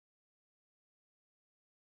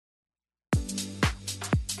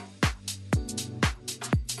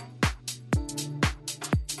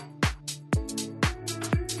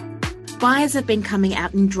Buyers have been coming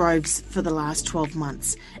out in droves for the last 12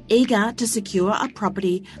 months, eager to secure a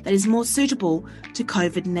property that is more suitable to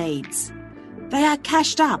COVID needs. They are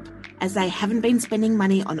cashed up as they haven't been spending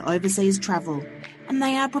money on overseas travel, and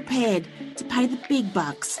they are prepared to pay the big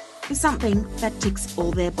bucks for something that ticks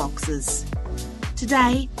all their boxes.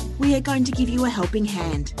 Today, we are going to give you a helping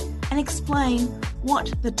hand and explain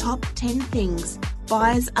what the top 10 things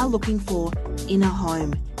buyers are looking for in a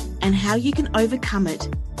home and how you can overcome it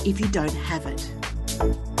if you don't have it.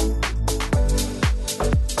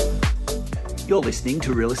 You're listening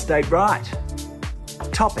to Real Estate Right.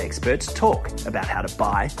 Top experts talk about how to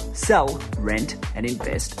buy, sell, rent and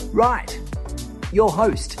invest right. Your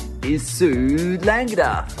host is Sue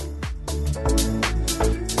Langda.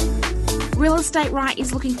 Real Estate Right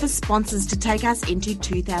is looking for sponsors to take us into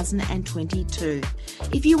 2022.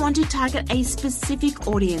 If you want to target a specific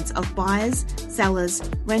audience of buyers, sellers,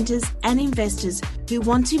 renters and investors who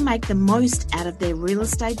want to make the most out of their real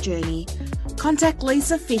estate journey, contact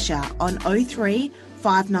Lisa Fisher on 03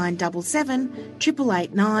 5977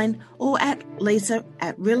 8889 or at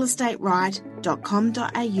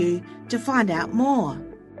lisa@realestateright.com.au to find out more.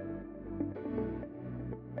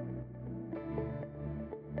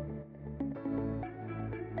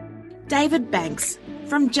 David Banks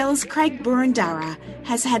from Jellis Craig Burundara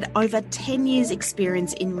has had over 10 years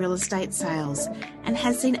experience in real estate sales and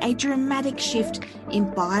has seen a dramatic shift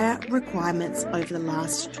in buyer requirements over the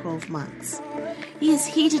last 12 months. He is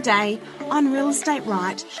here today on Real Estate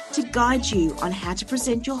Right to guide you on how to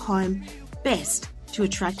present your home best to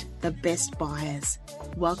attract the best buyers.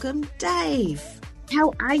 Welcome, Dave.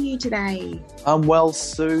 How are you today? I'm well,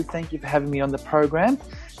 Sue. Thank you for having me on the program.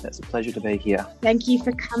 It's a pleasure to be here. Thank you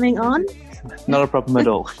for coming on. Not a problem at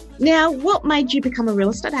all. Now, what made you become a real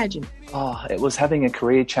estate agent? It was having a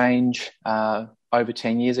career change over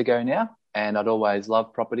 10 years ago now, and I'd always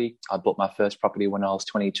loved property. I bought my first property when I was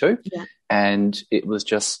 22, and it was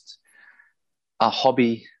just a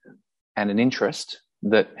hobby and an interest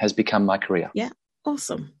that has become my career. Yeah.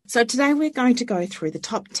 Awesome. So today we're going to go through the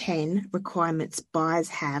top 10 requirements buyers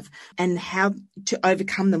have and how to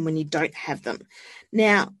overcome them when you don't have them.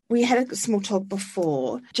 Now, we had a small talk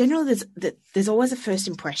before. Generally, there's always a first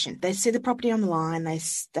impression. They see the property online,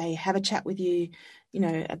 they have a chat with you,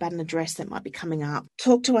 about an address that might be coming up.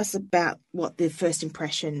 Talk to us about what the first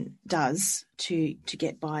impression does to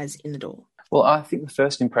get buyers in the door. Well, I think the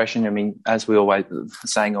first impression, as the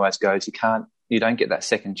saying always goes, you don't get that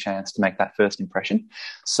second chance to make that first impression.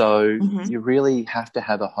 So you really have to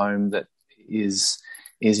have a home that is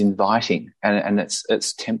inviting and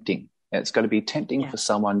it's tempting. It's got to be tempting for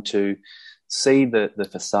someone to see the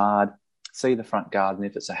facade, see the front garden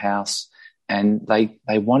if it's a house, and they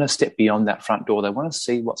want to step beyond that front door. They want to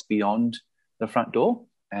see what's beyond the front door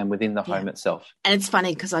and within the home itself. And it's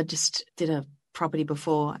funny because I just did a property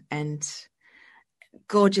before and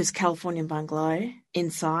gorgeous Californian bungalow.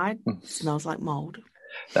 Inside smells like mold.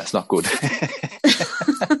 That's not good.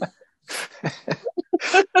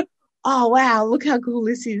 Oh, wow, look how cool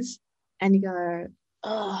this is. And you go,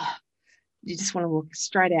 oh, you just want to walk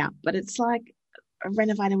straight out. But it's like a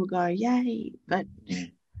renovator will go, yay. But,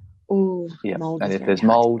 mold. And if there's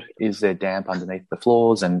mold, is there damp underneath the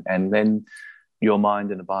floors? And then your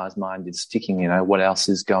mind and a buyer's mind is ticking, what else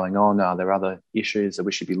is going on? Are there other issues that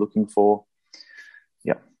we should be looking for?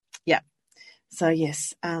 Yeah. So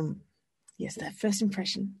yes, that first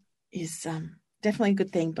impression is definitely a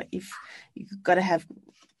good thing, but you've got to have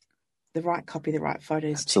the right copy, the right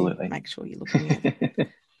photos to make sure you're looking at it.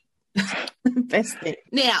 Best thing.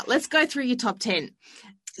 Now, let's go through your top 10.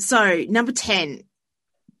 So, number 10,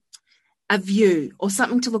 a view or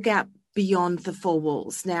something to look out beyond the four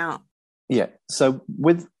walls. Now, so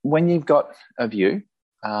when you've got a view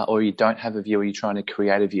or you don't have a view or you're trying to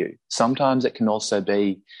create a view, sometimes it can also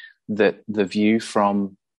be that the view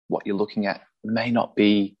from what you're looking at may not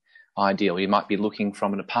be ideal. You might be looking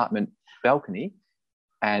from an apartment balcony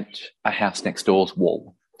at a house next door's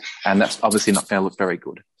wall, and that's obviously not going to look very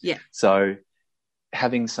good. Yeah. So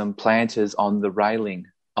having some planters on the railing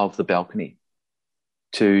of the balcony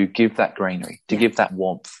to give that greenery, to give that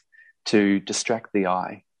warmth, to distract the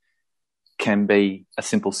eye can be a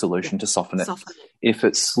simple solution to soften it. If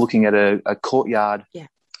it's looking at a courtyard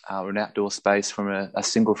or an outdoor space from a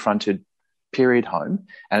single-fronted period home,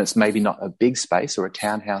 and it's maybe not a big space or a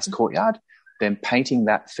townhouse courtyard, then painting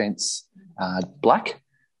that fence black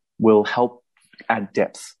will help add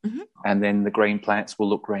depth, and then the green plants will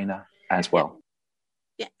look greener as well.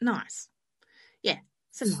 Yeah, nice. Yeah,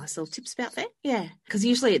 some nice little tips about that. Yeah, because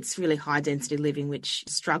usually it's really high-density living which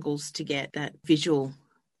struggles to get that visual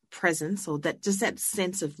presence or that just that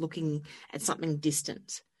sense of looking at something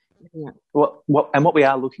distant. Yeah. What we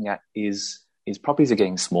are looking at is properties are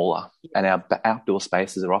getting smaller, and our outdoor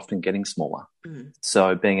spaces are often getting smaller. Mm.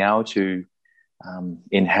 So being able to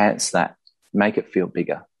enhance that, make it feel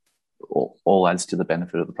bigger, all adds to the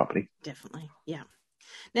benefit of the property. Definitely, yeah.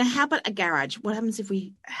 Now, how about a garage? What happens if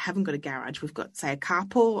we haven't got a garage? We've got, say, a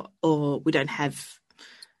carport, or we don't have,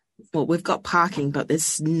 well, we've got parking, but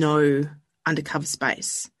there's no undercover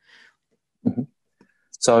space. Mm-hmm.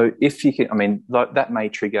 So if you can, I mean, that may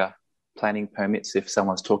trigger planning permits if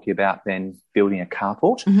someone's talking about then building a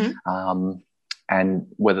carport, and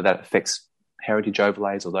whether that affects heritage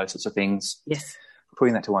overlays or those sorts of things. Yes.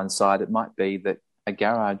 Putting that to one side, it might be that a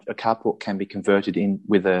carport can be converted in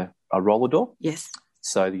with a roller door. Yes.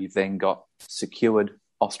 So you've then got secured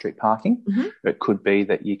off-street parking. Mm-hmm. It could be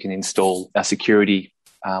that you can install a security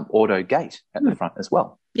auto gate at the front as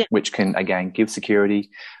well, which can, again, give security,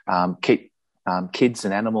 keep kids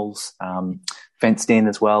and animals fenced in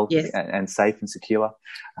as well, and safe and secure.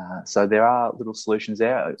 So there are little solutions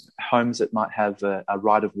there. Homes that might have a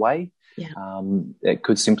right-of-way. Yeah. It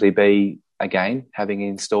could simply be, again, having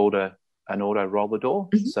installed an auto roller door,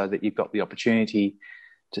 so that you've got the opportunity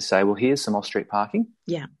to say, well, here's some off-street parking,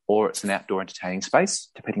 or it's an outdoor entertaining space,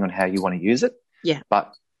 depending on how you want to use it. Yeah.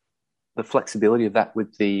 But the flexibility of that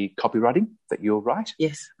with the copywriting that you'll write,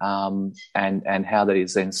 and how that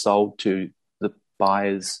is then sold to the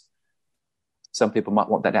buyers. Some people might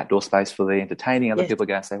want that outdoor space for the entertaining. Other people are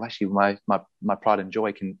going to say, well, actually, my pride and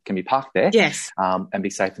joy can be parked there, and be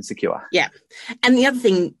safe and secure. Yeah. And the other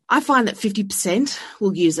thing, I find that 50%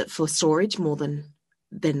 will use it for storage more than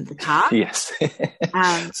the car. Yes.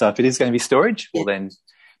 So if it is going to be storage, well, then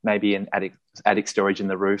maybe an attic storage in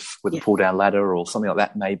the roof with a pull-down ladder or something like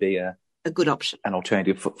that may be a good option, an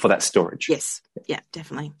alternative for that storage. Yes. Yeah,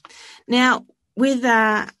 definitely. Now, with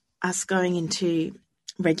us going into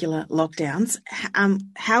regular lockdowns,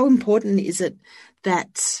 how important is it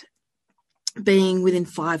that being within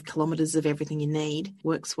 5 kilometres of everything you need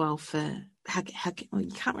works well for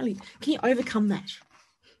you can't really, can you overcome that?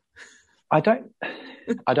 I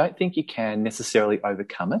don't think you can necessarily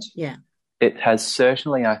overcome it. Yeah. It has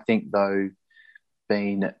certainly, I think, though,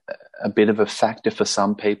 been a bit of a factor for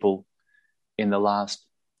some people in the last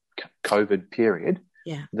COVID period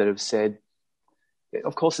that have said,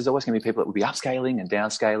 of course, there's always going to be people that will be upscaling and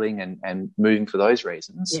downscaling and moving for those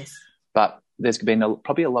reasons. Yes. But there's been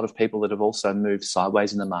probably a lot of people that have also moved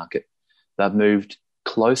sideways in the market. They've moved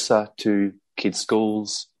closer to kids'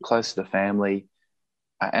 schools, closer to family,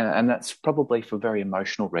 and that's probably for very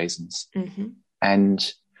emotional reasons. Mm-hmm.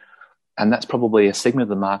 And that's probably a segment of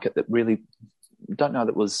the market that really don't know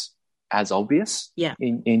that was as obvious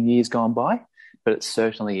in years gone by, but it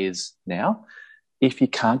certainly is now. If you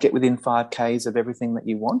can't get within 5 Ks of everything that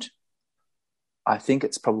you want, I think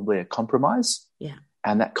it's probably a compromise. Yeah.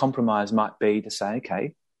 And that compromise might be to say,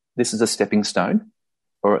 okay, this is a stepping stone,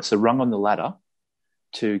 or it's a rung on the ladder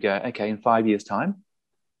to go, okay, in 5 years' time,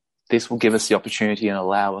 this will give us the opportunity and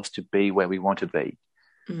allow us to be where we want to be.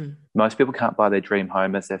 Mm. Most people can't buy their dream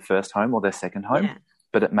home as their first home or their second home,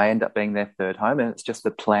 but it may end up being their third home, and it's just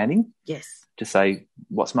the planning to say,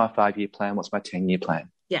 what's my 5-year plan, what's my 10-year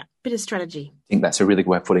plan? Yeah, bit of strategy. I think that's a really good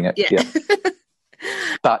way of putting it. Yeah.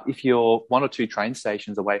 But if you're 1 or 2 train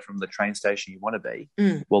stations away from the train station you want to be,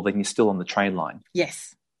 well, then you're still on the train line.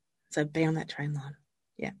 Yes. So be on that train line.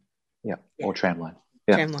 Yeah. Yeah, or tram line.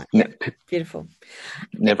 Yeah. Tram line. Yeah. Beautiful.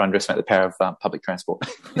 Never underestimate the power of public transport.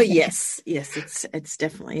 But yes, it's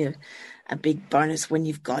definitely a big bonus when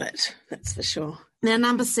you've got it. That's for sure. Now,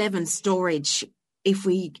 number 7, storage. If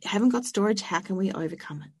we haven't got storage, how can we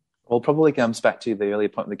overcome it? Well, it probably comes back to the earlier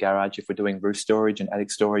point in the garage. If we're doing roof storage and attic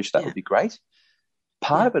storage, that would be great.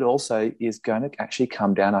 Part of it also is going to actually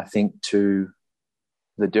come down, I think, to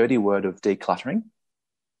the dirty word of decluttering,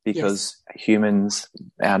 because humans,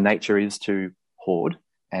 our nature is to hoard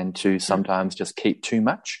and to sometimes just keep too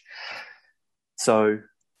much. So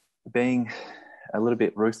being a little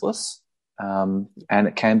bit ruthless, and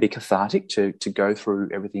it can be cathartic to go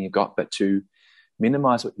through everything you've got, but to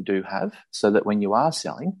minimize what you do have so that when you are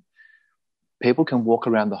selling, people can walk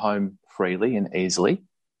around the home freely and easily,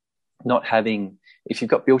 not having, if you've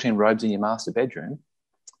got built-in robes in your master bedroom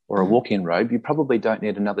or a walk-in robe, you probably don't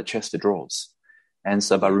need another chest of drawers. And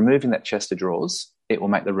so by removing that chest of drawers, it will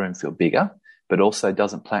make the room feel bigger, but also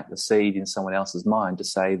doesn't plant the seed in someone else's mind to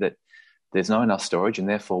say that there's not enough storage and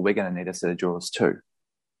therefore we're going to need a set of drawers too.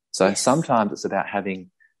 So sometimes it's about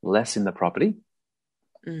having less in the property,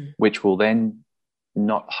 which will then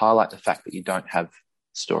not highlight the fact that you don't have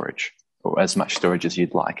storage or as much storage as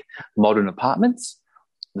you'd like. Modern apartments,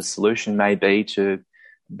 the solution may be to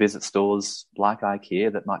visit stores like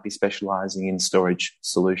IKEA that might be specialising in storage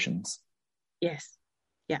solutions. Yes.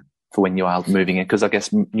 Yeah. For when you are moving in, because I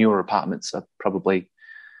guess newer apartments are probably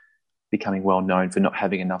becoming well known for not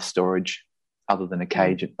having enough storage other than a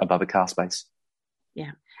cage above a car space.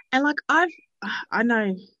 Yeah. And like I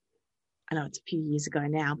know it's a few years ago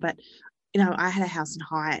now, but I had a house in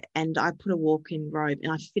Hyatt and I put a walk-in robe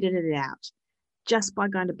and I fitted it out just by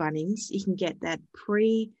going to Bunnings. You can get that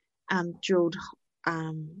drilled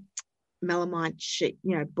melamine sheet,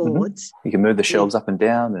 boards. You can move the shelves up and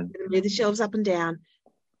down, and move the shelves up and down.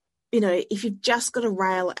 If you've just got a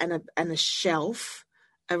rail and a shelf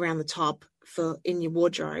around the top in your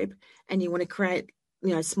wardrobe, and you want to create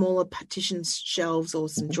smaller partition shelves or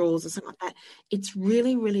some drawers or something like that, it's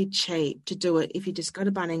really, really cheap to do it. If you just go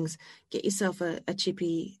to Bunnings, get yourself a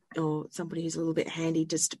chippy or somebody who's a little bit handy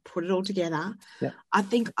just to put it all together. Yeah. I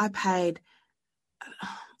think I paid,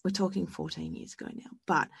 we're talking 14 years ago now,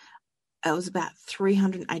 but it was about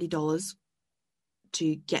 $380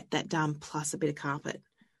 to get that done, plus a bit of carpet,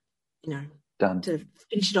 done to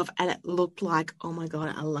finish it off. And it looked like, oh my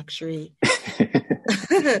God, a luxury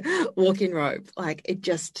walk-in robe. Like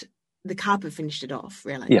the carpet finished it off,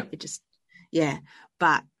 really. Yeah.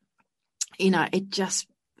 But it just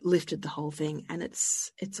lifted the whole thing, and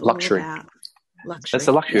it's luxury. all about luxury. It's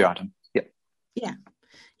a luxury item. Yeah.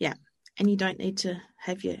 And you don't need to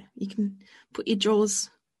have you can put your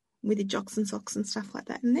drawers with your jocks and socks and stuff like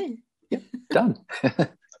that in there. Yeah, done.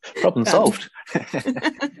 Problem solved.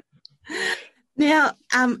 Now,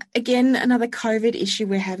 again, another COVID issue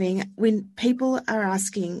we're having when people are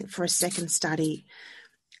asking for a second study,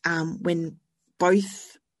 when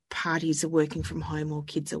both parties are working from home or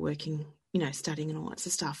kids are working, studying and all that sort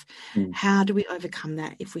of stuff. How do we overcome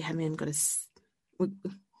that if we haven't got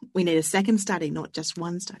we need a second study, not just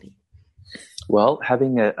one study? Well,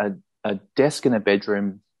 having a desk in a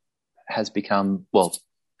bedroom has become,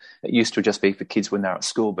 it used to just be for kids when they're at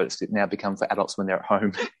school, but it's now become for adults when they're at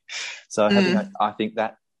home. So I think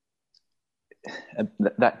that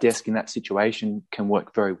desk in that situation can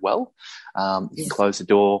work very well. You can close the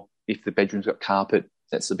door. If the bedroom's got carpet,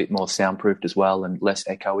 that's a bit more soundproofed as well and less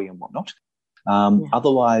echoey and whatnot.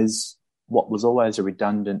 Otherwise, what was always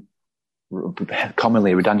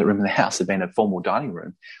commonly a redundant room in the house had been a formal dining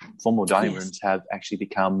room. Formal dining rooms have actually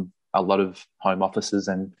become a lot of home offices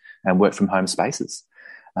and work from home spaces.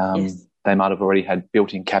 They might have already had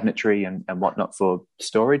built-in cabinetry and whatnot for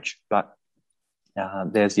storage, but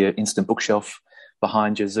there's your instant bookshelf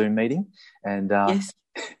behind your Zoom meeting, and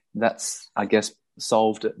that's, I guess,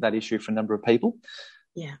 solved that issue for a number of people.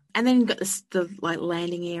 Yeah, and then you've got the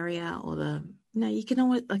landing area, or you can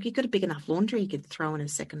always, you've got a big enough laundry, you could throw in a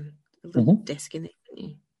second little desk in there, couldn't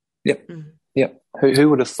you? Yep. Yep. Who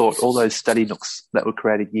would have thought all those study nooks that were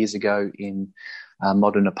created years ago in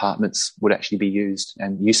modern apartments would actually be used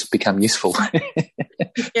and become useful?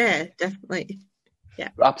 Yeah, definitely. Yeah.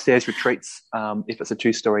 Upstairs retreats, if it's a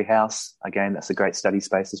 2-story house, again, that's a great study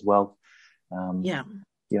space as well. Yeah.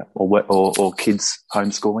 Or kids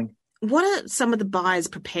homeschooling. What are some of the buyers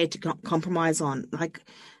prepared to compromise on? Like,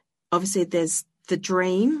 obviously, there's the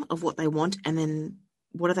dream of what they want, and then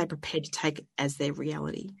what are they prepared to take as their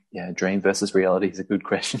reality? Yeah, dream versus reality is a good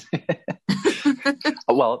question.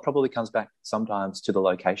 Well, it probably comes back sometimes to the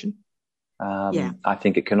location. I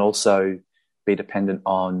think it can also be dependent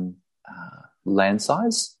on land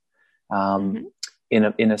size. In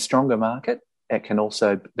a stronger market, it can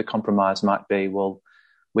also, the compromise might be, well,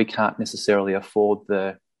 we can't necessarily afford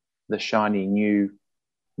the shiny new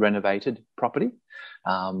renovated property,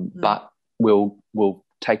 but we'll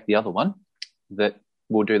take the other one that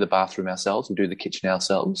we'll do the bathroom ourselves, we'll do the kitchen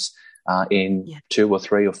ourselves in 2 or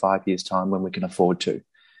 3 or 5 years' time when we can afford to.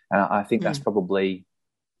 And I think that's probably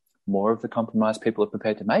more of the compromise people are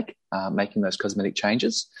prepared to make, making those cosmetic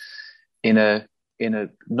changes. In a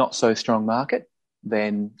not so strong market,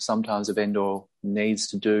 then sometimes a vendor needs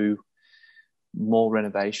to do more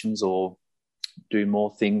renovations or do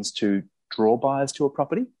more things to draw buyers to a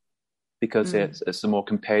property, because it's a more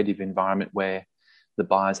competitive environment where the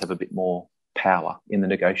buyers have a bit more power in the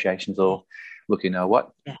negotiations. Or, look, you know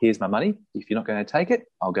what, here's my money. If you're not going to take it,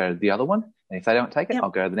 I'll go to the other one. And if they don't take it, I'll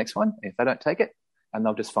go to the next one. And if they don't take it, and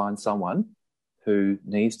they'll just find someone who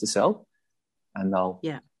needs to sell, and they'll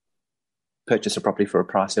purchase a property for a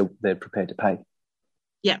price they're prepared to pay.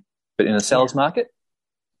 Yeah. But in a seller's market,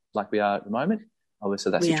 like we are at the moment,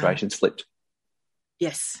 obviously that situation's flipped.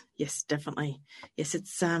 Yes, definitely. Yes,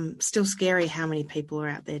 it's still scary how many people are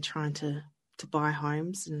out there trying to buy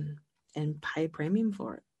homes and pay a premium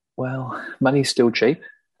for it. Well, money's still cheap.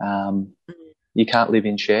 You can't live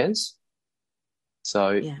in shares.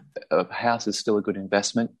 So Yeah. a house is still a good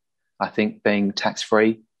investment. I think being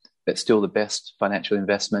tax-free, it's still the best financial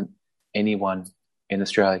investment anyone in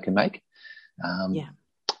Australia can make. Yeah.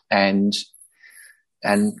 And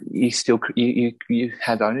you still you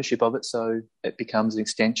have ownership of it, so it becomes an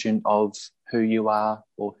extension of who you are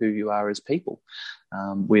or who you are as people,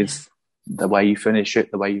 with the way you furnish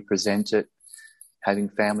it, the way you present it, having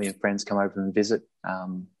family and friends come over and visit.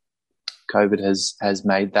 COVID has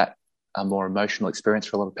made that a more emotional experience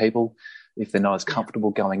for a lot of people. If they're not as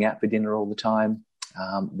comfortable going out for dinner all the time,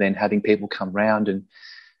 then having people come round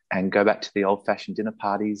and go back to the old-fashioned dinner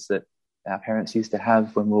parties that our parents used to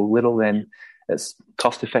have when we were little, then it's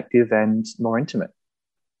cost-effective and more intimate.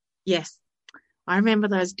 Yes. I remember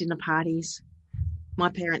those dinner parties. My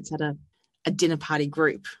parents had a dinner party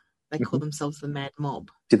group. They called themselves the Mad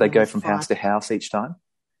Mob. Did they go from house to house each time?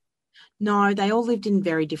 No, they all lived in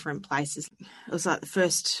very different places. It was like the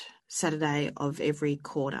first Saturday of every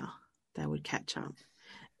quarter they would catch up.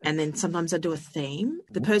 And then sometimes they'd do a theme.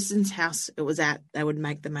 The person's house it was at, they would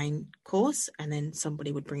make the main course, and then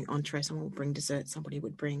somebody would bring entree, someone would bring dessert, somebody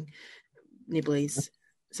would bring nibblies,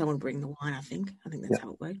 someone would bring the wine, I think. That's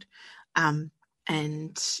how it worked.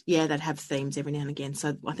 And, yeah, they'd have themes every now and again.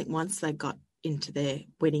 So I think once they got into their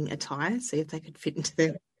wedding attire, see if they could fit into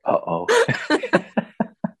their...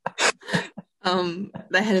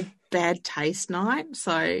 they had a bad taste night.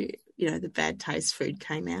 So, the bad taste food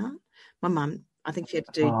came out. My mum, I think she had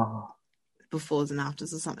to do befores and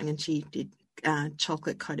afters or something, and she did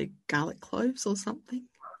chocolate-coated garlic cloves or something.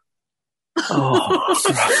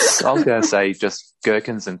 I was going to say just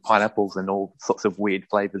gherkins and pineapples and all sorts of weird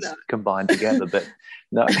flavours combined together, but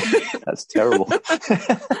no, that's terrible.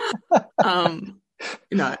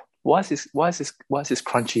 Why is this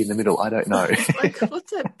crunchy in the middle? I don't know.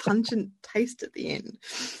 What's that pungent taste at the end?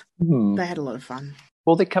 They had a lot of fun.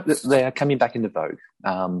 Well, they are coming back into vogue.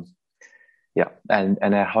 And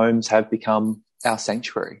our homes have become our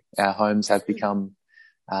sanctuary. Our homes have become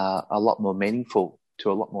a lot more meaningful to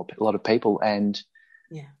a lot of people, and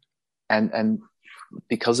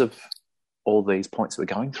because of all these points that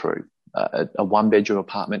we're going through, a one-bedroom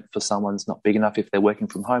apartment for someone's not big enough. If they're working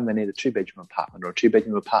from home, they need a two-bedroom apartment, or a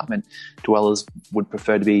two-bedroom apartment dwellers would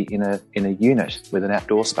prefer to be in a unit with an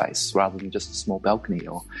outdoor space rather than just a small balcony.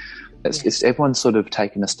 Or it's everyone's sort of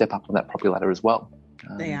taken a step up on that property ladder as well.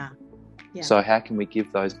 They are. Yeah. So how can we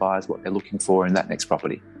give those buyers what they're looking for in that next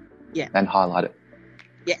property? Yeah. And highlight it.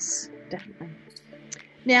 Yes, definitely.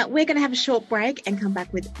 Now, we're going to have a short break and come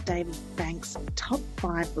back with David Banks' top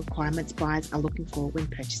 5 requirements buyers are looking for when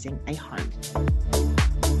purchasing a home.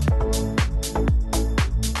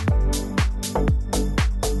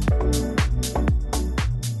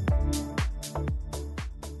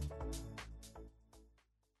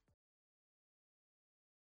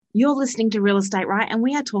 You're listening to Real Estate Right, and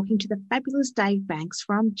we are talking to the fabulous Dave Banks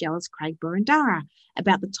from Jellis Craig Burundara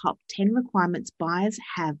about the top 10 requirements buyers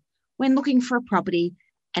have when looking for a property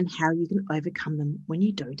and how you can overcome them when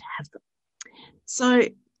you don't have them. So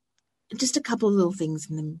just a couple of little things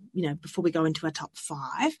in them, before we go into our top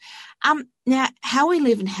 5. Now, how we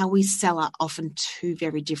live and how we sell are often two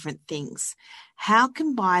very different things. How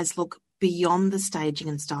can buyers look beyond the staging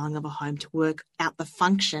and styling of a home to work out the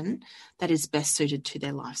function that is best suited to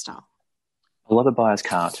their lifestyle? A lot of buyers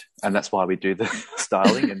can't, and that's why we do the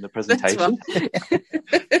styling and the presentation.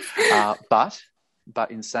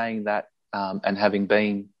 But in saying that, and having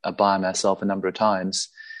been a buyer myself a number of times,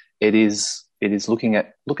 it is look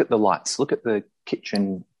at the lights, look at the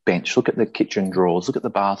kitchen bench, look at the kitchen drawers, look at the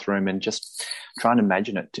bathroom, and just try and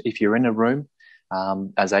imagine it. If you're in a room,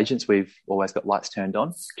 as agents, we've always got lights turned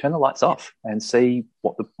on. Turn the lights off and see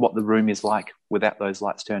what the room is like without those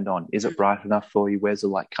lights turned on. Is it bright enough for you? Where's the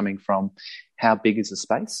light coming from? How big is the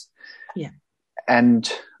space? Yeah.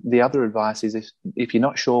 And the other advice is if you're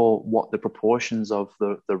not sure what the proportions of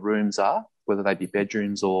the rooms are, whether they be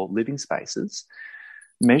bedrooms or living spaces,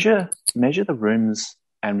 measure the rooms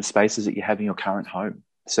and spaces that you have in your current home,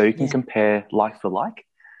 so you can compare like for like.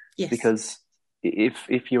 Yes. Because if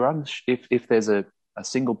there's a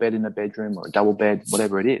single bed in a bedroom or a double bed,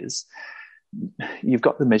 whatever it is, you've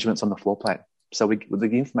got the measurements on the floor plan. So the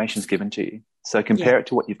information is given to you. So compare it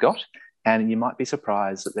to what you've got, and you might be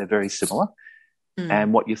surprised that they're very similar.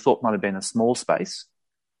 And what you thought might have been a small space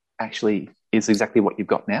actually is exactly what you've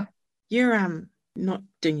got now. You're not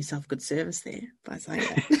doing yourself good service there by saying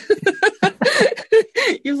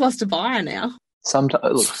that. You've lost a buyer now.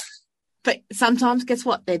 But sometimes, guess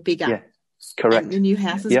what? They're bigger. Yeah, correct. And the new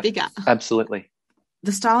house is bigger. Absolutely.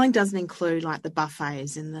 The styling doesn't include like the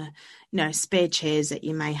buffets and the spare chairs that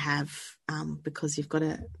you may have because you've got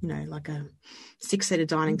like a 6-seater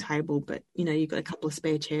dining table, but, you've got a couple of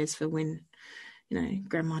spare chairs for when,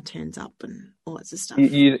 grandma turns up and all that sort of stuff.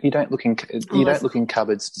 You don't look in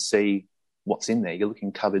cupboards to see what's in there. You look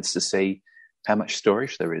in cupboards to see how much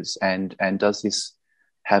storage there is, and does this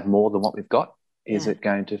have more than what we've got? Is it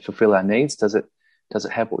going to fulfill our needs? Does it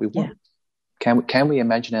have what we want? Can we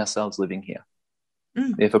imagine ourselves living here?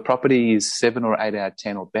 If a property is 7 or 8 out of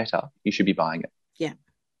 10 or better, you should be buying it. Yeah,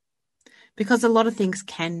 because a lot of things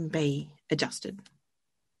can be adjusted.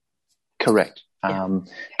 Correct. Can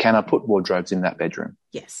I put wardrobes in that bedroom?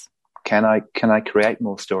 Yes. Can I create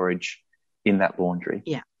more storage in that laundry?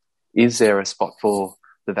 Yeah. Is there a spot for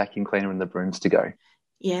the vacuum cleaner and the brooms to go?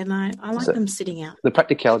 Yeah, no, I like them sitting out. The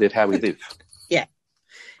practicality of how we live. Yeah.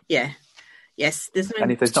 Yes.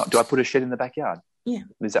 And if there's not, do I put a shed in the backyard? Yeah.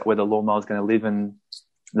 Is that where the lawnmower is going to live and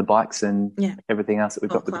the bikes and everything else that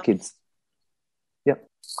we've got with the kids? Yep,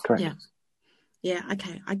 correct. Yeah,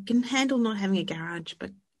 okay. I can handle not having a garage,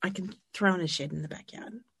 but I can throw in a shed in the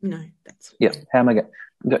backyard. That's... Yeah, how am I going?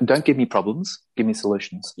 Don't give me problems, give me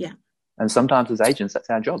solutions. Yeah. And sometimes as agents, that's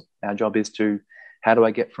our job. Our job is to, how do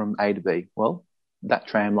I get from A to B? Well, that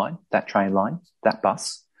tram line, that train line, that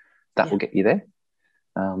bus, that will get you there.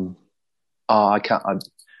 I can't...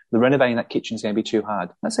 the renovating that kitchen is going to be too hard.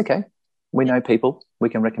 That's okay. We know people. We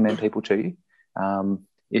can recommend people to you.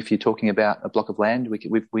 If you're talking about a block of land,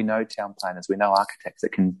 we know town planners. We know architects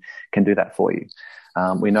that can do that for you.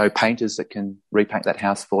 We know painters that can repaint that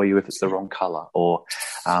house for you if it's the wrong colour, or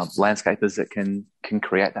landscapers that can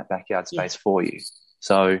create that backyard space for you.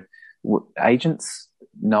 So agents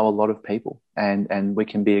know a lot of people, and we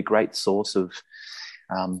can be a great source of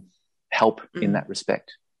help in that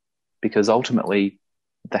respect, because ultimately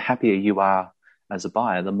the happier you are as a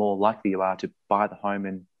buyer, the more likely you are to buy the home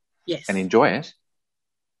and enjoy it.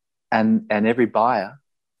 And every buyer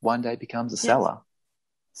one day becomes a seller.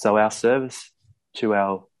 So our service to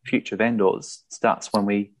our future vendors starts when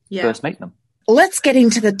we first meet them. Let's get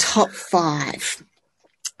into the top 5.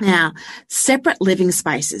 Now, separate living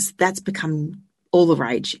spaces, that's become all the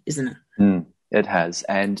rage, isn't it? It has.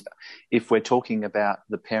 And if we're talking about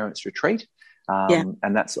the parents' retreat, and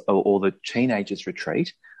that's or the teenagers'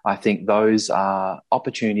 retreat, I think those are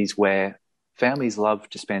opportunities where families love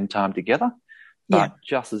to spend time together, but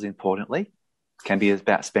just as importantly, can be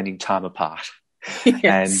about spending time apart.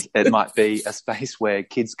 Yes. And it might be a space where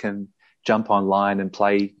kids can jump online and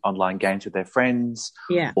play online games with their friends,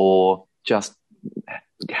 or just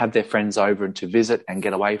have their friends over and to visit and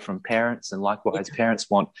get away from parents. And likewise, parents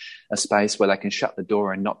want a space where they can shut the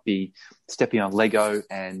door and not be stepping on Lego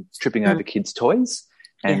and tripping over kids' toys,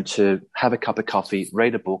 and to have a cup of coffee,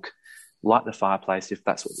 read a book, light the fireplace if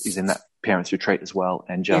that's what is in that parents' retreat as well,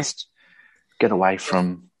 and just get away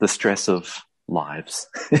from the stress of lives.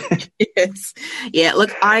 Yes. Yeah,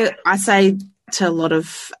 look, I say to a lot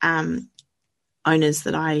of owners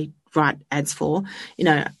that I write ads for,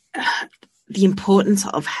 the importance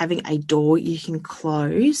of having a door you can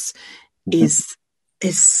close is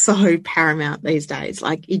so paramount these days.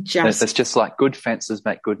 Like, it's just like good fences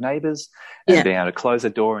make good neighbours, and being able to close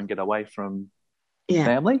a door and get away from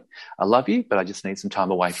family. I love you, but I just need some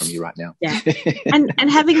time away from you right now. Yeah. and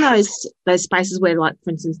having those spaces where, like, for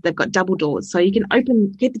instance, they've got double doors, so you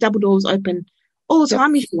can keep the double doors open all the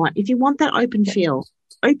time if you want. If you want that open feel,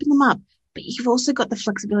 open them up, but you've also got the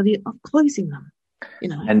flexibility of closing them.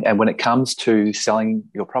 And when it comes to selling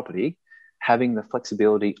your property, having the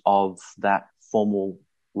flexibility of that formal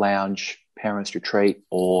lounge, parents' retreat,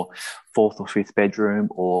 or 4th or 5th bedroom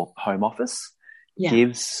or home office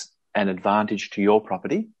gives an advantage to your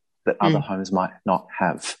property that other homes might not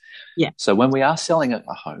have. Yeah. So when we are selling a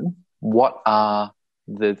home, what are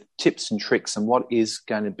the tips and tricks, and what is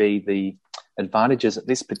going to be the advantages that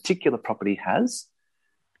this particular property has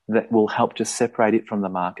that will help to separate it from the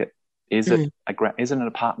market? Is it an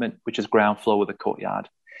apartment which is ground floor with a courtyard?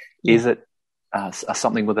 Yeah. Is it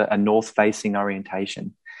something with a north-facing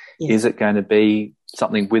orientation? Yes. Is it going to be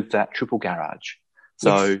something with that triple garage?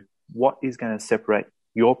 So what is going to separate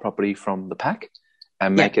your property from the pack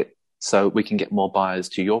and make it so we can get more buyers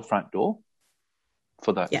to your front door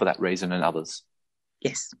for that reason and others?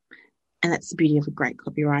 Yes. And that's the beauty of a great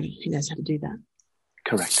copywriter who knows how to do that.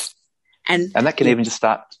 Correct. And that can even just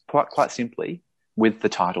start quite simply with the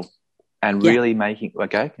title. And really making,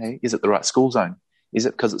 okay, is it the right school zone? Is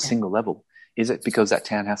it because it's single level? Is it because that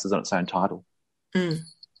townhouse is on its own title?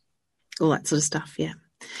 All that sort of stuff, yeah.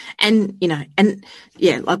 And,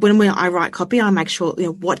 like when I write copy, I make sure,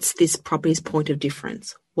 what's this property's point of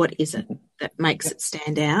difference? What is it that makes it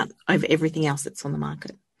stand out over everything else that's on the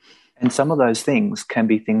market? And some of those things can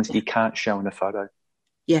be things you can't show in a photo.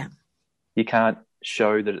 Yeah. You can't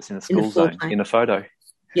show that it's in a In a school floor zone plan. in a photo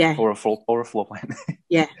Yeah. or a floor plan.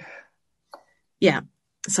 Yeah. Yeah.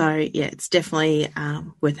 So, yeah, it's definitely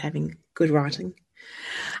worth having good writing.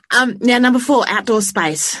 Now, number 4, outdoor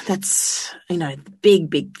space. That's, the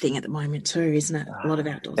big thing at the moment too, isn't it? A lot of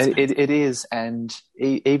outdoor space. It is, and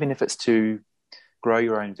even if it's to grow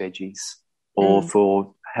your own veggies or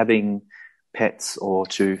for having pets or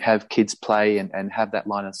to have kids play and have that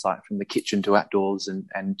line of sight from the kitchen to outdoors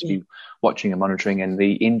and to be watching and monitoring, and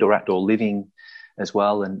the indoor-outdoor living as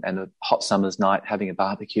well, and a hot summer's night having a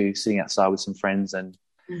barbecue, sitting outside with some friends and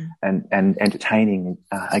entertaining.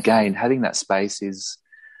 Again, having that space is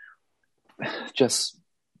just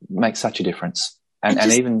makes such a difference.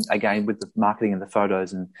 And even, again, with the marketing and the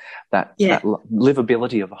photos and that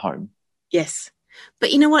livability of a home. Yes.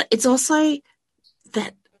 But you know what? It's also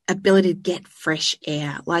that ability to get fresh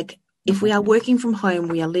air. Like if we are working from home,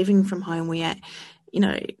 we are living from home, we are,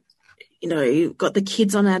 got the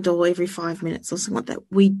kids on our door every 5 minutes or something like that.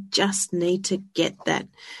 We just need to get that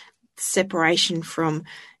separation from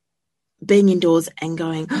being indoors and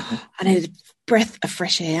going, I need a breath of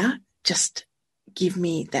fresh air. Just give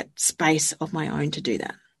me that space of my own to do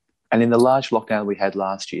that. And in the large lockdown we had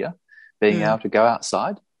last year, being able to go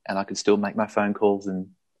outside and I could still make my phone calls and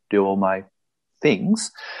do all my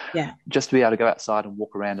things, just to be able to go outside and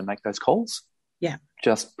walk around and make those calls,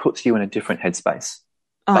 just puts you in a different headspace.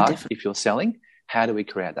 But definitely. If you're selling, how do we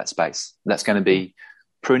create that space? That's going to be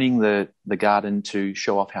pruning the garden to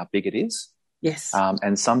show off how big it is. Yes.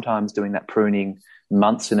 And sometimes doing that pruning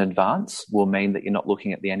months in advance will mean that you're not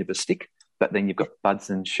looking at the end of a stick, but then you've got buds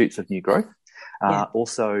and shoots of new growth.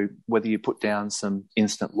 Also, whether you put down some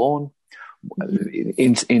instant lawn,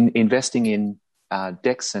 in investing in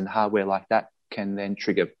decks and hardware like that can then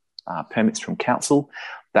trigger permits from council.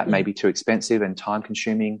 That may be too expensive and time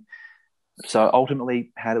consuming. So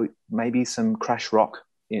ultimately, how do we, maybe some crash rock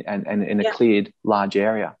and in a cleared large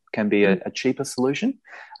area can be a cheaper solution,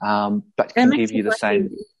 but can give you the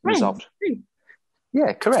same result.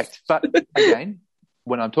 Yeah, correct. But again,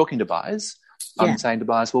 when I'm talking to buyers, I'm saying to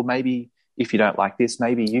buyers, well, maybe if you don't like this,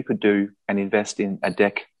 maybe you could do and invest in a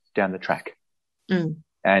deck down the track.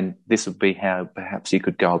 And this would be how perhaps you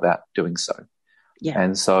could go about doing so. Yeah.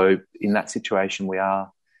 And so in that situation, we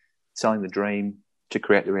are selling the dream to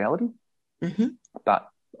create the reality. But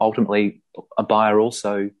ultimately, a buyer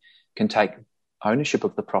also can take ownership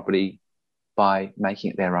of the property by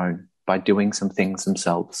making it their own, by doing some things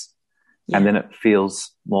themselves. And then it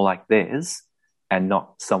feels more like theirs and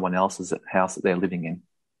not someone else's house that they're living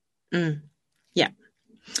in. Yeah.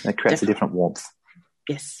 It creates a different warmth.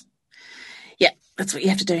 Yes. Yeah, that's what you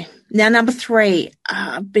have to do. Now, number 3,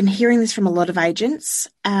 I've been hearing this from a lot of agents.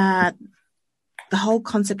 The whole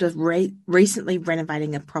concept of recently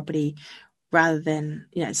renovating a property rather than,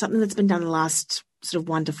 something that's been done the last sort of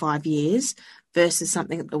 1 to 5 years versus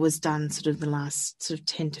something that was done sort of the last sort of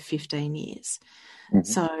 10 to 15 years.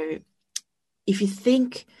 So if you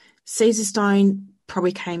think Caesarstone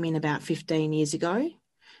probably came in about 15 years ago,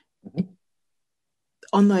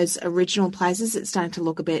 on those original places, it's starting to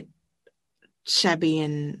look a bit shabby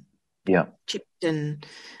and chipped and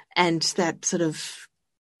that sort of.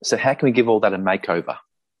 So how can we give all that a makeover?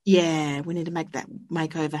 Yeah, we need to make that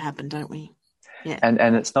makeover happen, don't we? Yeah.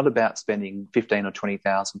 And it's not about spending 15 or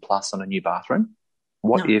 20,000 plus on a new bathroom.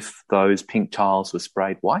 What if those pink tiles were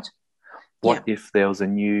sprayed white? What if there was a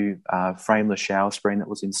new frameless shower screen that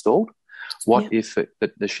was installed? What if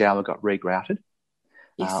the shower got regrouted?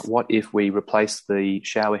 Yes. What if we replaced the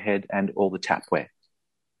shower head and all the tapware?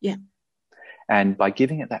 Yeah. And by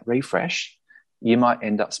giving it that refresh, you might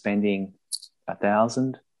end up spending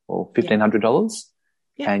 $1,000 or $1,500,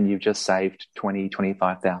 and you've just saved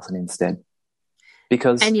 $20,000-$25,000 instead,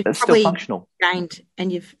 because it's still functional.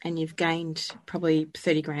 You've gained probably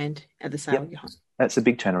 $30,000 at the sale of your home. That's a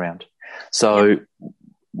big turnaround. So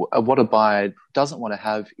what a buyer doesn't want to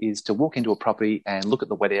have is to walk into a property and look at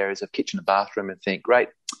the wet areas of kitchen and bathroom and think, great,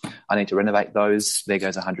 I need to renovate those. There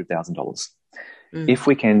goes $100,000. If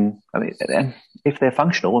we can, if they're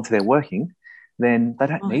functional, if they're working, then they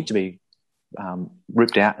don't need to be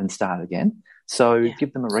ripped out and start again. So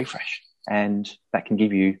give them a refresh, and that can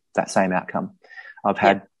give you that same outcome. I've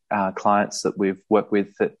had clients that we've worked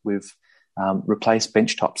with that we've replaced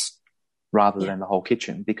bench tops rather than the whole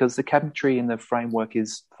kitchen, because the cabinetry in the framework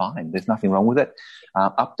is fine. There's nothing wrong with it.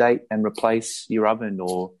 Update and replace your oven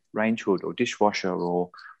or range hood or dishwasher or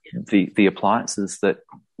the appliances that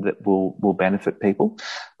will benefit people.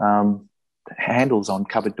 Handles on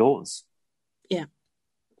cupboard doors. Yeah.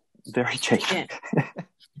 Very cheap.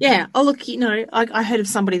 Yeah. Oh, look, I heard of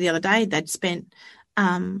somebody the other day, they'd spent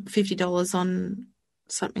 $50 on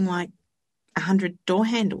something like 100 door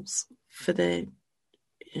handles for the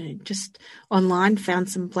just online, found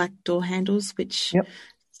some black door handles which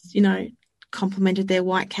complemented their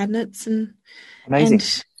white cabinets and Amazing.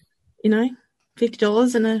 and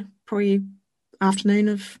 $50 and a probably afternoon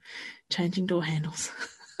of changing door handles.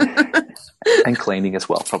 And cleaning as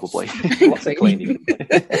well, probably. Lots of cleaning.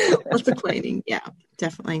 Lots of cleaning, yeah,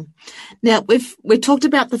 definitely. Now, we've talked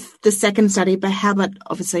about the second study, but how about,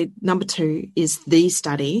 obviously, number 2 is the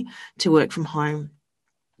study to work from home.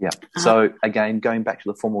 Yeah. So, again, going back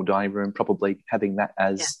to the formal dining room, probably having that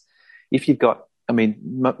as, if you've got,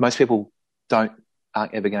 most people aren't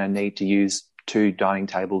ever going to need to use 2 dining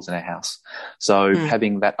tables in a house. So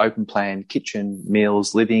having that open plan kitchen,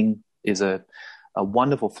 meals, living is a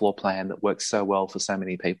wonderful floor plan that works so well for so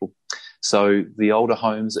many people. So the older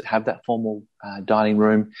homes that have that formal dining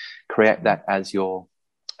room, create that as your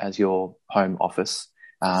home office.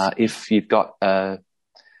 If you've got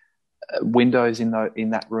windows in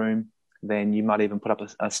that room, then you might even put up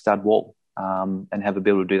a stud wall and have a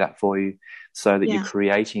builder do that for you, so that you're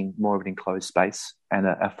creating more of an enclosed space and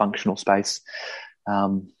a functional space.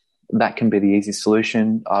 That can be the easiest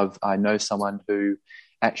solution. I know someone who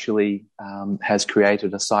actually has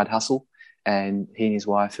created a side hustle, and he and his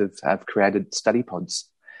wife have created study pods,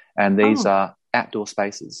 and these are outdoor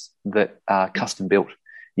spaces that are custom built.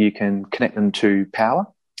 You can connect them to power,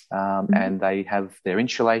 and they're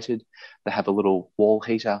insulated. They have a little wall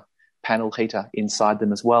heater, panel heater inside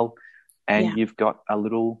them as well, and you've got a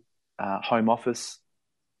little home office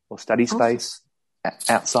or study space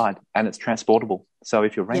outside, and it's transportable. So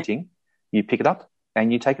if you're renting, you pick it up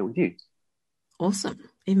and you take it with you. Awesome.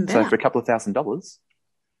 Even better. So for a couple of $1,000,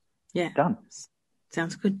 done.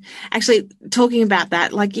 Sounds good. Actually, talking about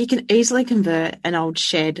that, like, you can easily convert an old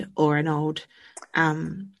shed or an old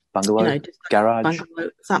bungalow, garage, bungalow,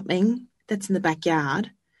 something that's in the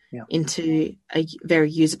backyard into a very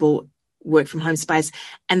usable work from home space.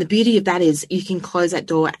 And the beauty of that is you can close that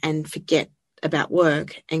door and forget about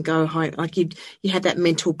work and go home. Like, you have that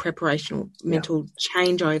mental preparation, mental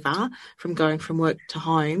changeover from going from work to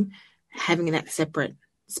home, having that separate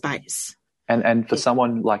space. And for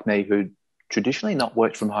someone like me who traditionally not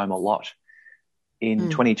worked from home a lot, in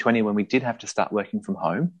 2020 when we did have to start working from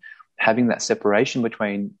home, having that separation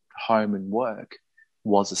between home and work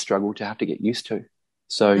was a struggle to have to get used to.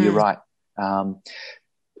 So you're right.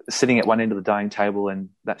 Sitting at one end of the dining table and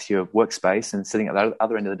that's your workspace, and sitting at the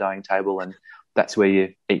other end of the dining table and that's where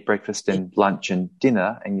you eat breakfast and lunch and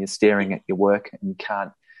dinner, and you're staring at your work and you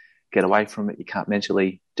can't get away from it. You can't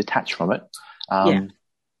mentally detach from it.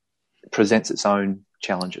 It presents its own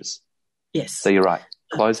challenges. Yes. So you're right.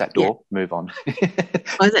 Close that door, move on.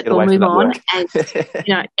 Close that door, move on. And,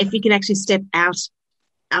 if you can actually step out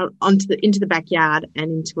into the backyard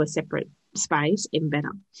and into a separate space, even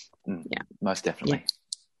better. Most definitely.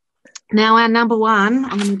 Now, our number 1,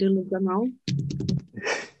 I'm going to do a little drum roll.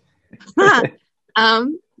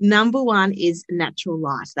 Number 1 is natural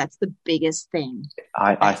light. That's the biggest thing.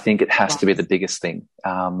 I think it has to be the biggest thing.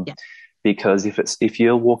 Because if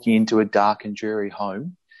you're walking into a dark and dreary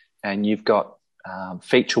home and you've got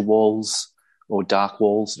feature walls or dark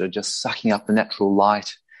walls that are just sucking up the natural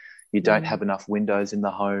light, you don't have enough windows in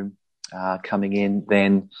the home coming in,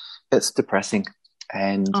 then it's depressing,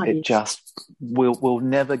 and it just will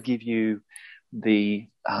never give you the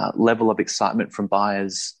level of excitement from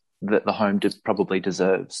buyers that the home probably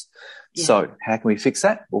deserves. So how can we fix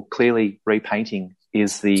that? Well, clearly repainting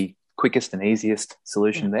is the quickest and easiest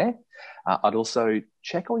solution there. I'd also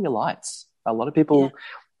check all your lights. A lot of people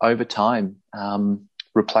over time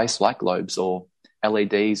replace light globes or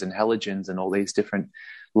LEDs and halogens and all these different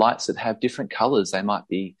lights that have different colours. They might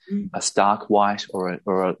be a stark white or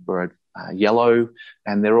a yellow,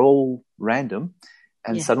 and they're all random,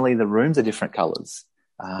 and suddenly the rooms are different colours.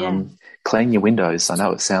 Clean your windows. I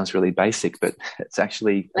know it sounds really basic, but it's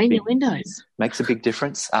actually clean your windows. Makes a big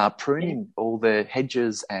difference. Pruning all the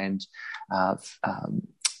hedges and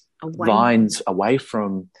vines away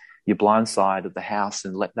from your blind side of the house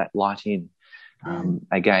and let that light in.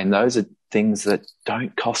 Again, those are things that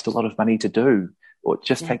don't cost a lot of money to do, or it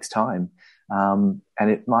just takes time. And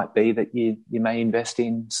it might be that you may invest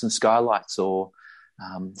in some skylights or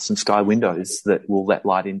some sky windows that will let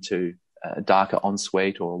light into a darker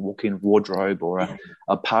ensuite or a walk-in wardrobe or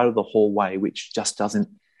a part of the hallway which just doesn't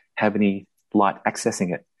have any light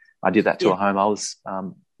accessing it. I did that to a home I was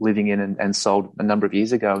living in and sold a number of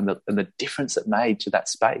years ago, and the difference it made to that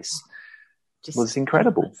space was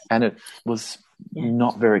incredible, and it was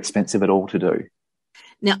not very expensive at all to do.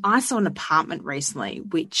 Now, I saw an apartment recently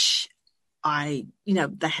which they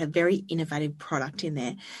have very innovative product in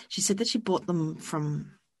there. She said that she bought them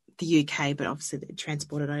from the UK, but obviously they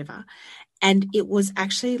transported over. And it was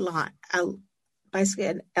actually like basically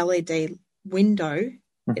an LED window.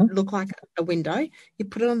 It looked like a window. You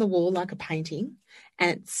put it on the wall like a painting,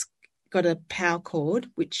 and it's got a power cord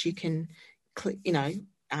which you can,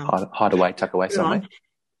 hide away, tuck away somewhere.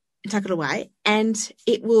 Tuck it away, and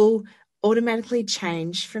it will automatically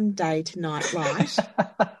change from day to night light.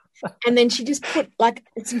 And then she just put like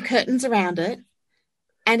some curtains around it,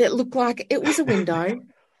 and it looked like it was a window.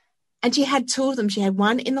 And she had two of them. She had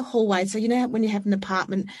one in the hallway. So, you know, when you have an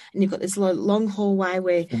apartment and you've got this long hallway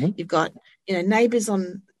where you've got, neighbours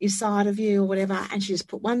on your side of you or whatever, and she just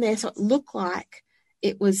put one there. So it looked like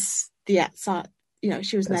it was the outside,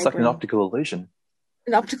 she was neighbouring. It's like an optical illusion.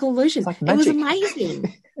 An optical illusion. Like it was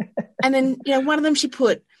amazing. And then, one of them she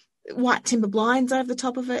put white timber blinds over the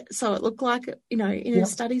top of it. So it looked like, in a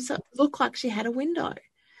study. So it looked like she had a window.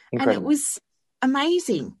 Incredible. And it was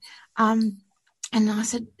amazing. And I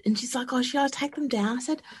said, and she's like, oh, should I take them down? I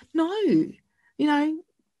said, no,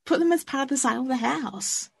 put them as part of the sale of the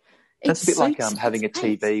house. That's a bit like having a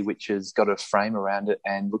TV which has got a frame around it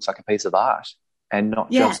and looks like a piece of art and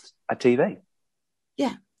not just a TV.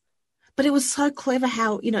 Yeah. But it was so clever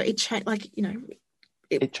how, it changed,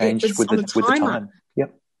 it changed with the time.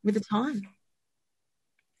 Yep. With the time.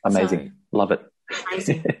 Amazing. So, love it.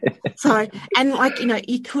 Amazing. So, and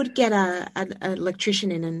you could get an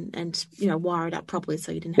electrician in and wire it up properly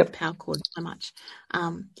so you didn't have power cord so much,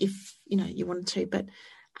 if you wanted to. But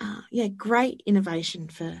great innovation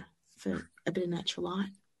for a bit of natural light.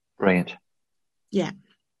 Brilliant. Yeah.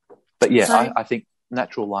 But I think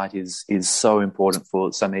natural light is so important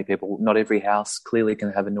for so many people. Not every house clearly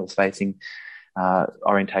can have a north-facing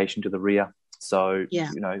orientation to the rear. So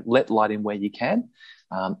let light in where you can,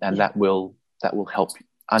 and that will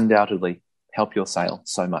undoubtedly help your sale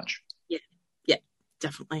so much. Yeah,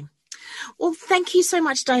 definitely. Well, thank you so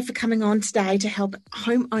much, Dave, for coming on today to help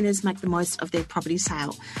homeowners make the most of their property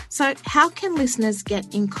sale. So how can listeners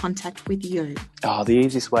get in contact with you? The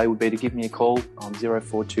easiest way would be to give me a call on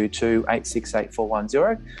 0422 868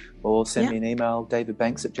 410 or send me an email,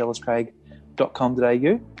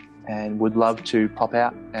 davidbanks@jelliscraig.com.au, and would love to pop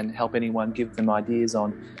out and help anyone, give them ideas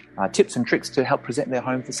on tips and tricks to help present their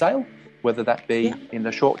home for sale, whether that be in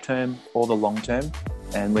the short term or the long term,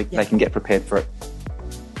 and they can get prepared for it.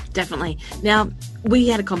 Definitely. Now, we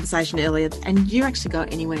had a conversation earlier, and you actually go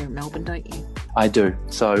anywhere in Melbourne, don't you? I do.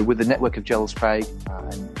 So with the network of Jellis Craig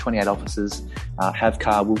and 28 offices, have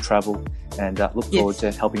car, will travel, and look forward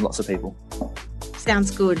to helping lots of people.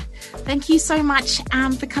 Sounds good. Thank you so much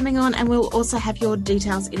for coming on, and we'll also have your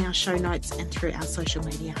details in our show notes and through our social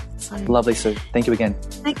media. So lovely, Sue. Thank you again.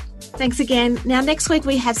 Thanks again. Now, next week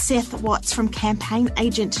we have Seth Watts from Campaign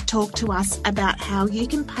Agent to talk to us about how you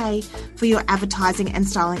can pay for your advertising and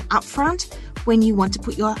styling upfront when you want to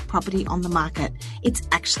put your property on the market. It's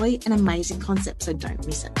actually an amazing concept, so don't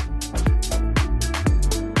miss it.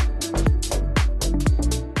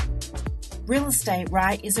 Real Estate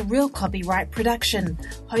Right is a Real Copyright production,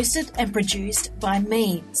 hosted and produced by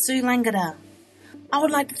me, Sue Langada. I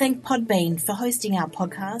would like to thank Podbean for hosting our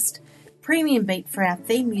podcast, Premium Beat for our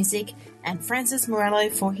theme music, and Francis Morello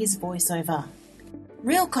for his voiceover.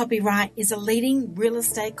 Real Copyright is a leading real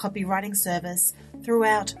estate copywriting service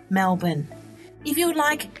throughout Melbourne. If you would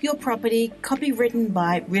like your property copywritten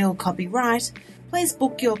by Real Copyright, please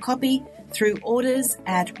book your copy through orders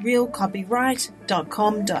at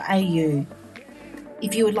realcopyright.com.au.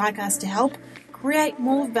 If you would like us to help create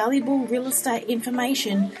more valuable real estate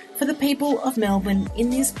information for the people of Melbourne in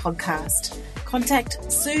this podcast,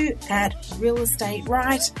 contact Sue at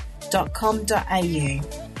realestateright.com.au.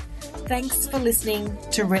 Thanks for listening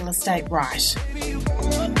to Real Estate Right.